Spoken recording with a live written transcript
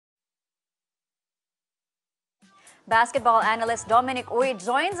Basketball analyst Dominic Uy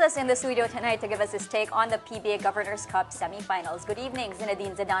joins us in the studio tonight to give us his take on the PBA Governors Cup semifinals. Good evening,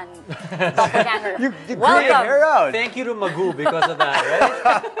 Zinedine Zidane, doppelganger. You Welcome. hair out. Thank you to Magoo because of that,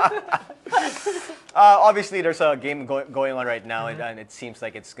 right? Obviously, there's a game going on right now, and it seems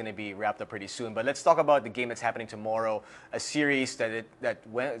like it's going to be wrapped up pretty soon. But let's talk about the game that's happening tomorrow, a series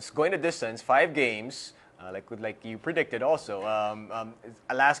it's going the distance, 5 games, like you predicted also.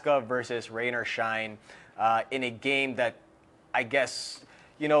 Alaska versus Rain or Shine, in a game that I guess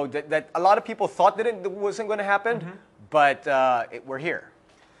that a lot of people thought that it wasn't going to happen, but we're here.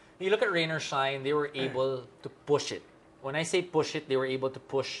 You look at Rain or Shine, they were able to push it. When I say push it, they were able to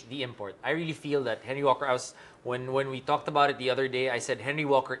push the import. I really feel that Henry Walker, when we talked about it the other day, I said Henry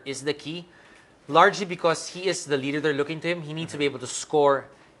Walker is the key, largely because he is the leader they're looking to him. He needs to be able to score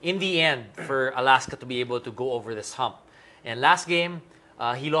in the end for Alaska to be able to go over this hump. And last game,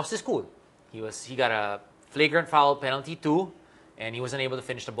 he lost his cool. He got a flagrant foul penalty 2, and he wasn't able to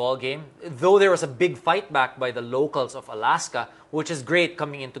finish the ball game. Though there was a big fight back by the locals of Alaska, which is great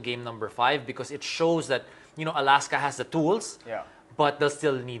coming into game number 5 because it shows that Alaska has the tools, but they'll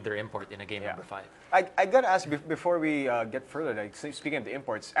still need their import in a game number 5. I got to ask before we get further, speaking of the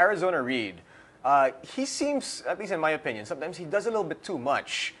imports, Arizona Reed, he seems, at least in my opinion, sometimes he does a little bit too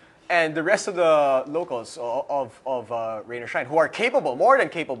much. And the rest of the locals of Rain or Shine, who are capable, more than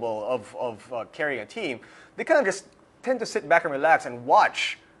capable of carrying a team, they kind of just tend to sit back and relax and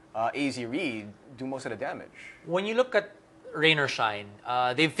watch AZ Reed do most of the damage. When you look at Rain or Shine,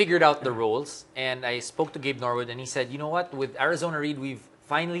 they've figured out the roles. And I spoke to Gabe Norwood, and he said, you know what, with Arizona Reed, we've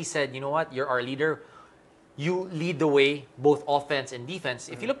finally said, you know what, you're our leader. You lead the way, both offense and defense.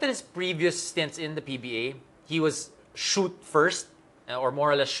 If you looked at his previous stints in the PBA, he was shoot first, or more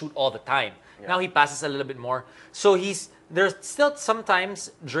or less shoot all the time. Now he passes a little bit more. So there's still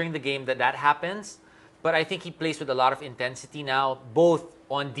sometimes during the game that happens, but I think he plays with a lot of intensity now, both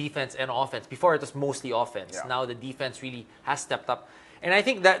on defense and offense. Before it was mostly offense. Now the defense really has stepped up. And I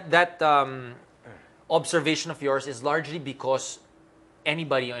think that observation of yours is largely because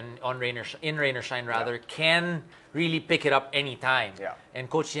anybody in Rain or Shine can really pick it up anytime. And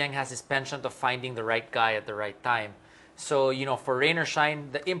Coach Yang has this penchant of finding the right guy at the right time. So, for Rain or Shine,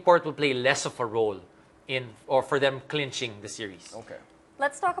 the import will play less of a role for them clinching the series. Okay.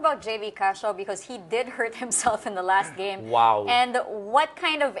 Let's talk about JV Casio because he did hurt himself in the last game. Wow. And what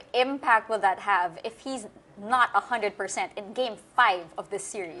kind of impact will that have if he's not 100% in game 5 of this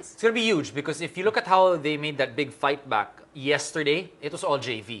series? It's going to be huge because if you look at how they made that big fight back yesterday, it was all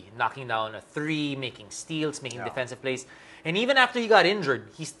JV, knocking down a 3, making steals, making defensive plays. And even after he got injured,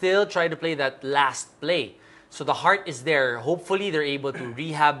 he still tried to play that last play. So the heart is there. Hopefully they're able to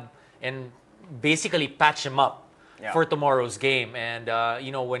rehab and basically patch him up for tomorrow's game. And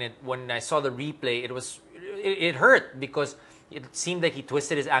when I saw the replay, it hurt because it seemed like he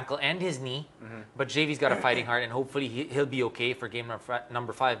twisted his ankle and his knee. But JV's got a fighting heart, and hopefully he'll be okay for game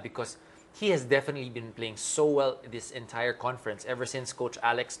number 5 because he has definitely been playing so well this entire conference ever since Coach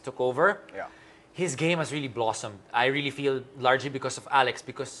Alex took over. His game has really blossomed. I really feel largely because of Alex,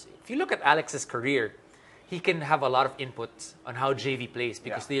 because if you look at Alex's career, he can have a lot of inputs on how JV plays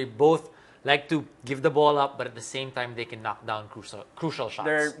because they both like to give the ball up, but at the same time they can knock down crucial shots.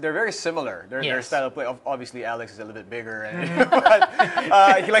 They're very similar. Their style of play. Obviously, Alex is a little bit bigger,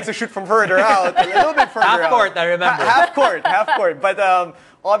 but he likes to shoot from further out, a little bit further out. Half court, I remember. Half court. But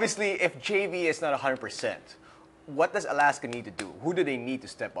obviously, if JV is not 100%, what does Alaska need to do? Who do they need to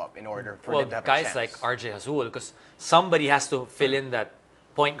step up in order for them to have a chance? Guys like RJ Azul, because somebody has to fill in that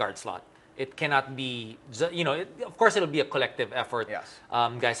point guard slot. It cannot be, of course it'll be a collective effort.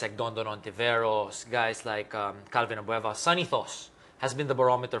 Guys like Don Ontiveros, guys like Calvin Abueva, Sanitos has been the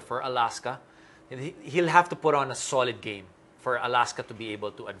barometer for Alaska. He'll have to put on a solid game for Alaska to be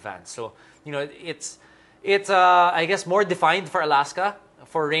able to advance. So, it's I guess, more defined for Alaska.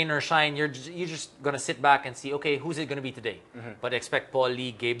 For Rain or Shine, you're just going to sit back and see, okay, who's it going to be today? But expect Paul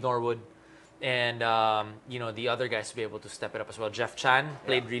Lee, Gabe Norwood, and the other guys to be able to step it up as well. Jeff Chan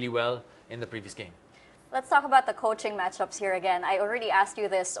played really well in the previous game. Let's talk about the coaching matchups here again. I already asked you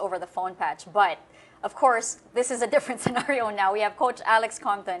this over the phone patch, but of course, this is a different scenario now. We have Coach Alex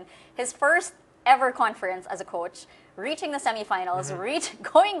Compton, his first ever conference as a coach, reaching the semifinals,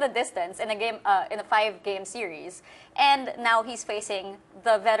 going the distance in a game, in a 5-game series, and now he's facing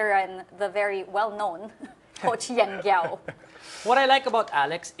the veteran, the very well-known Coach Yang Giao. What I like about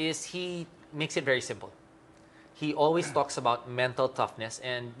Alex is he makes it very simple. He always talks about mental toughness,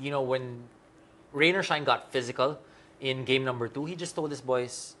 and when Rain or Shine got physical in game number 2, he just told his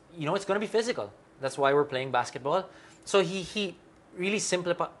boys, it's going to be physical. That's why we're playing basketball. So he really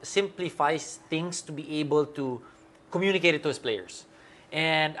simplifies things to be able to communicate it to his players.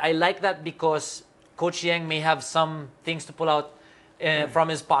 And I like that because Coach Yang may have some things to pull out from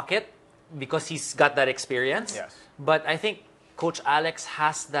his pocket because he's got that experience. Yes. But I think Coach Alex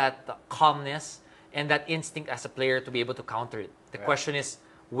has that calmness and that instinct as a player to be able to counter it. The question is,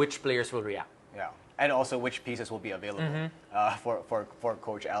 which players will react? Yeah, and also which pieces will be available for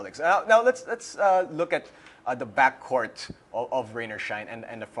Coach Alex. Now let's look at the backcourt of Rain or Shine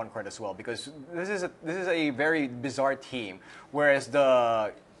and the front court as well, because this is a very bizarre team. Whereas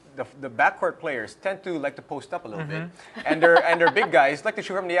the backcourt players tend to like to post up a little bit, and their big guys like to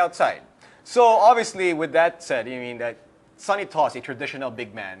shoot from the outside. So obviously, with that said, you mean that Sonny Toss, a traditional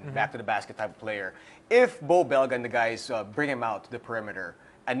big man, back to the basket type of player, if Bo Belga and the guys bring him out to the perimeter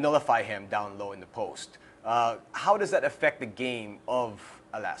and nullify him down low in the post, how does that affect the game of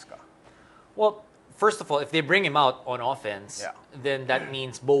Alaska? Well, first of all, if they bring him out on offense, then that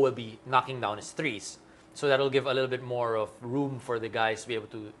means Bo will be knocking down his threes. So that'll give a little bit more of room for the guys to be able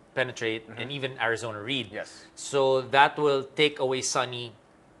to penetrate, and even Arizona Reed. Yes. So that will take away Sonny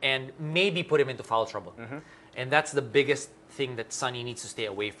and maybe put him into foul trouble. And that's the biggest thing that Sonny needs to stay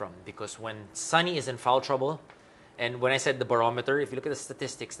away from, because when Sonny is in foul trouble, and when I said the barometer, if you look at the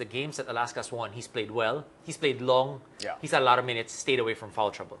statistics, the games that Alaska's won, he's played well, he's played long, he's had a lot of minutes, stayed away from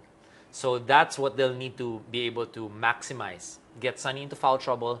foul trouble. So that's what they'll need to be able to maximize, get Sonny into foul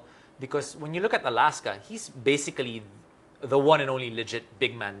trouble, because when you look at Alaska, he's basically the one and only legit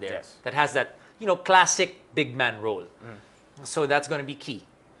big man there that has that, classic big man role. So that's going to be key.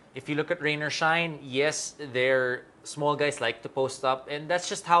 If you look at Rain or Shine, yes, their small guys like to post up, and that's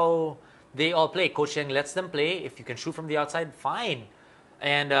just how they all play. Coach Yang lets them play. If you can shoot from the outside, fine.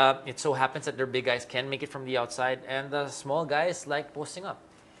 And it so happens that their big guys can make it from the outside, and the small guys like posting up.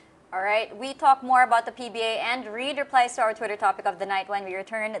 All right, we talk more about the PBA and read replies to our Twitter topic of the night when we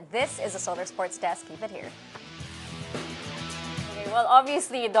return. This is the Solar Sports Desk. Keep it here. Okay, well,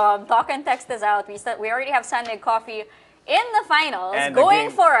 obviously, the talk and text is out. We already have San Mig Coffee in the finals, and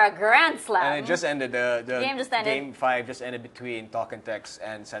going for a grand slam. And it just ended. The game just ended. Game 5 just ended between Talk and Text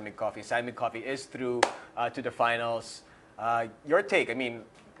and San Mig Coffee. San Mig Coffee is through to the finals. Your take? I mean,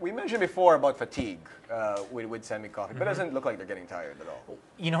 we mentioned before about fatigue with San Mig Coffee, but it doesn't look like they're getting tired at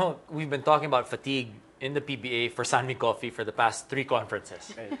all. We've been talking about fatigue in the PBA for San Mig Coffee for the past 3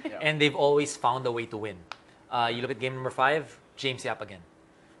 conferences, and they've always found a way to win. You look at game number 5, James Yap again.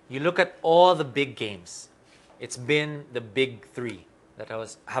 You look at all the big games. It's been the big 3 that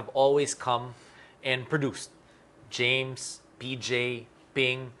have always come and produced. James, PJ,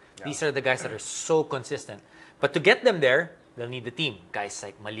 Ping. These are the guys that are so consistent. But to get them there, they'll need the team. Guys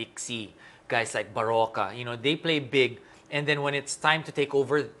like Maliksi, guys like Baroka. They play big. And then when it's time to take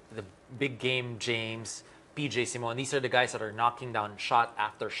over the big game, James, PJ Simon, these are the guys that are knocking down shot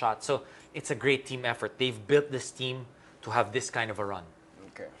after shot. So it's a great team effort. They've built this team to have this kind of a run.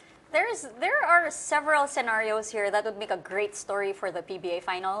 Okay. There are several scenarios here that would make a great story for the PBA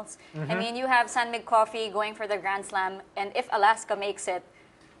finals. I mean, you have San Mig Coffee going for the Grand Slam, and if Alaska makes it,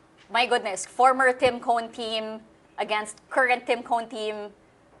 my goodness, former Tim Cone team against current Tim Cone team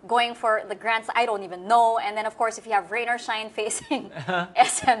going for the Grand Slam, I don't even know. And then, of course, if you have Rain or Shine facing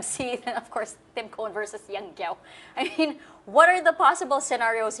SMC, then, of course, Tim Cone versus Yang Giao. I mean, what are the possible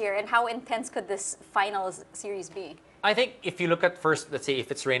scenarios here, and how intense could this finals series be? I think if you look at first, let's say if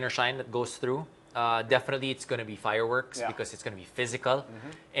it's Rain or Shine that goes through, definitely it's going to be fireworks because it's going to be physical,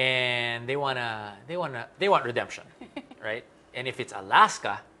 and they want redemption, right? And if it's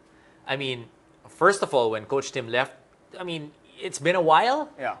Alaska, I mean, first of all, when Coach Tim left, I mean, it's been a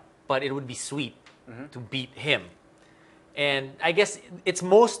while, but it would be sweet to beat him. And I guess it's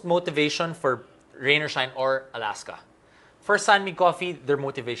most motivation for Rain or Shine or Alaska. For San Mig Coffee, their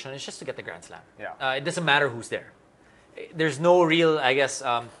motivation is just to get the Grand Slam. It doesn't matter who's there. There's no real, I guess,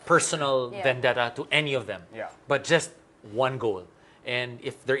 personal vendetta to any of them, but just one goal. And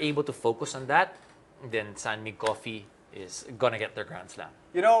if they're able to focus on that, then San Mig Coffee is going to get their Grand Slam.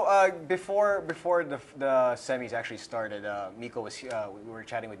 Before the semis actually started, Miko was we were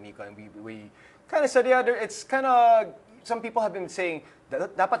chatting with Miko, and we kind of said, it's kind of, some people have been saying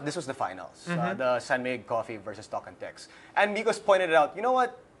that dapat this was the finals, the San Mig Coffee versus Talk and Text. And Miko's pointed out, you know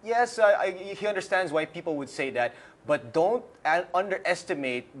what? Yes, he understands why people would say that, but don't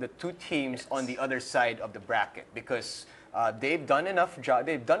underestimate the 2 teams on the other side of the bracket, because they've done enough job,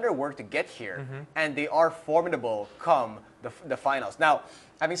 they've done their work to get here, and they are formidable come the finals. Now,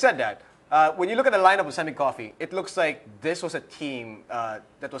 having said that, when you look at the lineup of San Mig Coffee, it looks like this was a team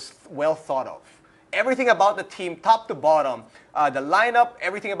that was well thought of. Everything about the team, top to bottom, the lineup,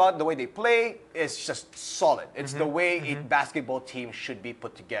 everything about the way they play is just solid. It's the way a basketball team should be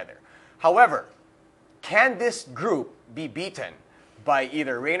put together. However, can this group be beaten by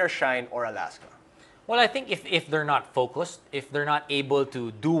either rain or shine or Alaska? Well, I think if they're not focused, if they're not able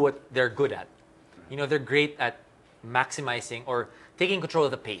to do what they're good at, they're great at maximizing or taking control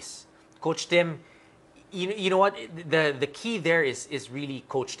of the pace. Coach Tim, you know what? The key there is really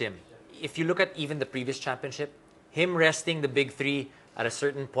Coach Tim. If you look at even the previous championship, him resting the big three at a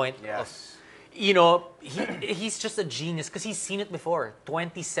certain point Yes. he's just a genius because he's seen it before.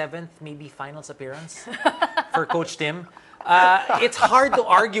 27th, maybe finals appearance for Coach Tim. It's hard to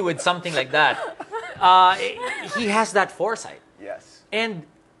argue with something like that. He has that foresight. Yes. And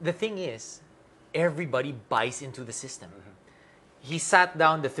the thing is, everybody buys into the system. He sat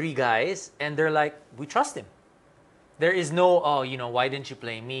down the three guys, and they're like, we trust him. There is no, why didn't you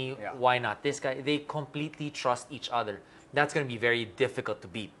play me? Yeah. Why not this guy? They completely trust each other. That's going to be very difficult to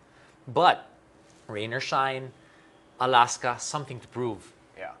beat. But rain or shine, Alaska, something to prove.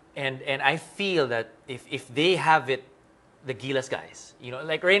 Yeah. And I feel that if they have it, the Gilas guys,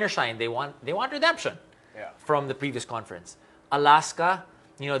 like rain or shine, they want redemption from the previous conference. Alaska,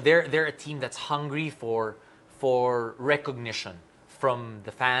 they're a team that's hungry for recognition from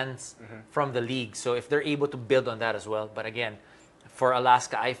the fans, from the league. So if they're able to build on that as well. But again, for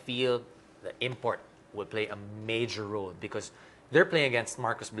Alaska, I feel the import will play a major role because they're playing against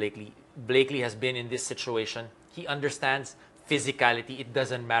Marcus Blakely. Blakely has been in this situation. He understands physicality. It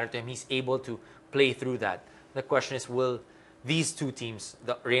doesn't matter to him. He's able to play through that. The question is, will these two teams,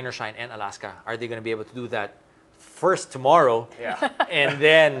 the Rain or Shine and Alaska, are they going to be able to do that first tomorrow and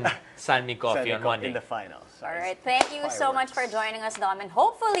then San Mig Coffee on Monday? In the finals. All right. Thank you so much for joining us, Dom. And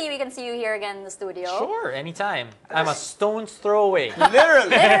hopefully we can see you here again in the studio. Sure, anytime. I'm a stone's throw away. Literally.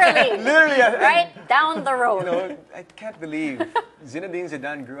 Literally. Right down the road. I can't believe Zinedine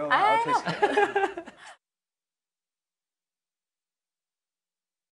Zidane grew up I out his